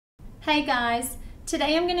Hey guys,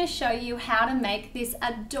 today I'm going to show you how to make this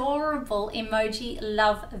adorable Emoji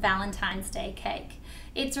Love Valentine's Day cake.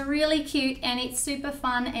 It's really cute and it's super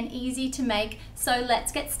fun and easy to make, so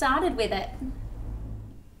let's get started with it.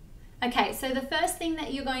 Okay, so the first thing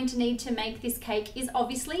that you're going to need to make this cake is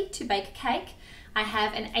obviously to bake a cake. I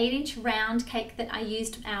have an 8-inch round cake that I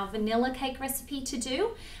used our vanilla cake recipe to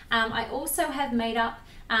do. I also have made up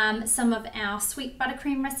some of our sweet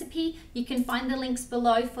buttercream recipe. You can find the links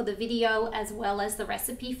below for the video as well as the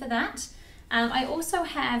recipe for that. I also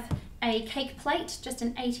have a cake plate, just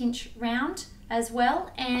an 8-inch round as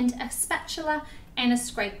well, and a spatula and a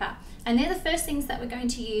scraper. And they're the first things that we're going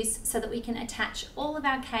to use so that we can attach all of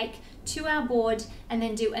our cake to our board and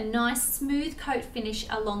then do a nice smooth coat finish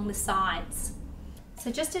along the sides.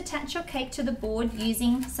 So just attach your cake to the board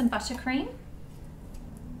using some buttercream.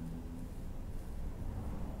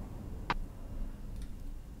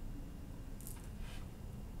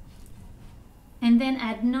 And then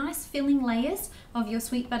add nice filling layers of your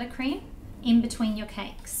sweet buttercream in between your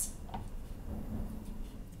cakes.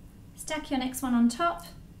 Stack your next one on top,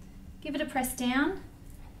 give it a press down,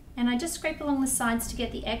 and I just scrape along the sides to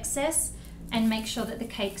get the excess and make sure that the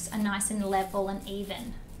cakes are nice and level and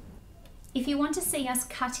even. If you want to see us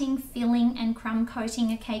cutting, filling and crumb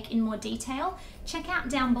coating a cake in more detail, check out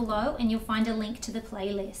down below and you'll find a link to the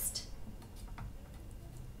playlist.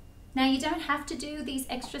 Now you don't have to do these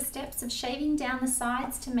extra steps of shaving down the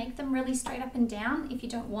sides to make them really straight up and down. If you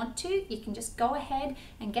don't want to, you can just go ahead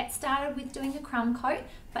and get started with doing a crumb coat,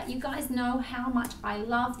 but you guys know how much I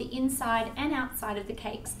love the inside and outside of the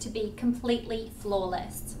cakes to be completely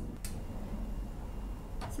flawless.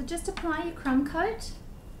 So just apply your crumb coat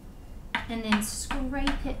and then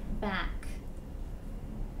scrape it back.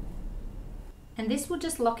 And this will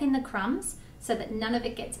just lock in the crumbs so that none of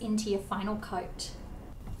it gets into your final coat.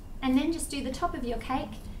 And then just do the top of your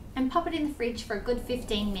cake and pop it in the fridge for a good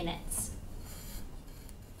 15 minutes.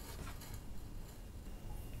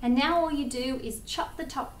 And now all you do is chop the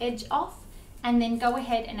top edge off and then go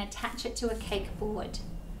ahead and attach it to a cake board.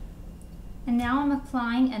 And now I'm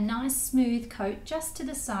applying a nice smooth coat just to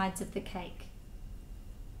the sides of the cake.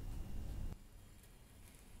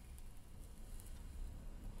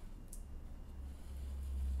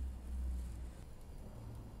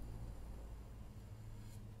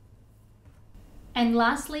 And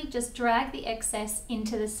lastly, just drag the excess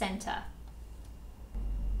into the center.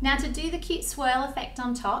 Now to do the cute swirl effect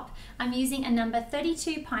on top, I'm using a number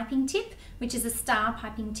 32 piping tip, which is a star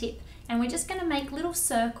piping tip, and we're just going to make little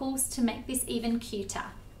circles to make this even cuter.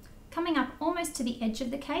 Coming up almost to the edge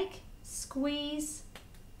of the cake, squeeze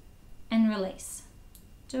and release.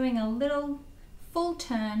 Doing a little full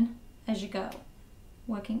turn as you go,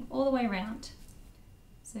 working all the way around.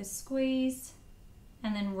 So squeeze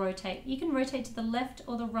and then rotate. You can rotate to the left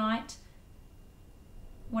or the right,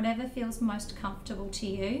 whatever feels most comfortable to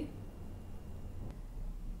you.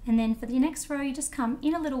 And then for the next row, you just come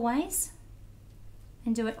in a little ways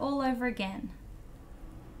and do it all over again.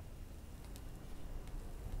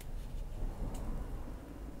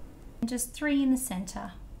 And just 3 in the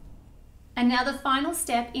center. And now the final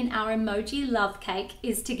step in our emoji love cake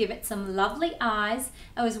is to give it some lovely eyes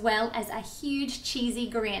as well as a huge cheesy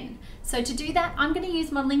grin. So to do that, I'm going to use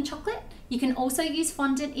modeling chocolate. You can also use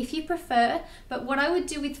fondant if you prefer, but what I would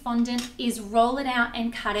do with fondant is roll it out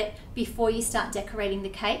and cut it before you start decorating the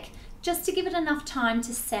cake, just to give it enough time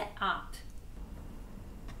to set up.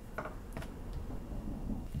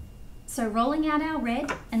 So rolling out our red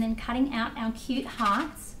and then cutting out our cute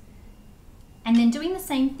hearts. And then doing the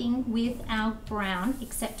same thing with our brown,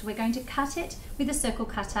 except we're going to cut it with a circle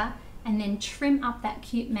cutter and then trim up that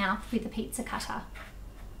cute mouth with a pizza cutter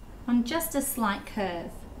on just a slight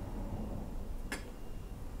curve.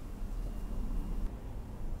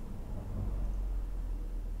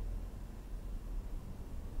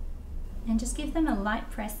 And just give them a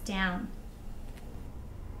light press down.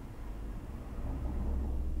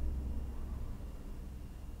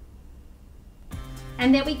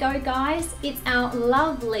 And there we go guys, it's our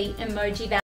lovely emoji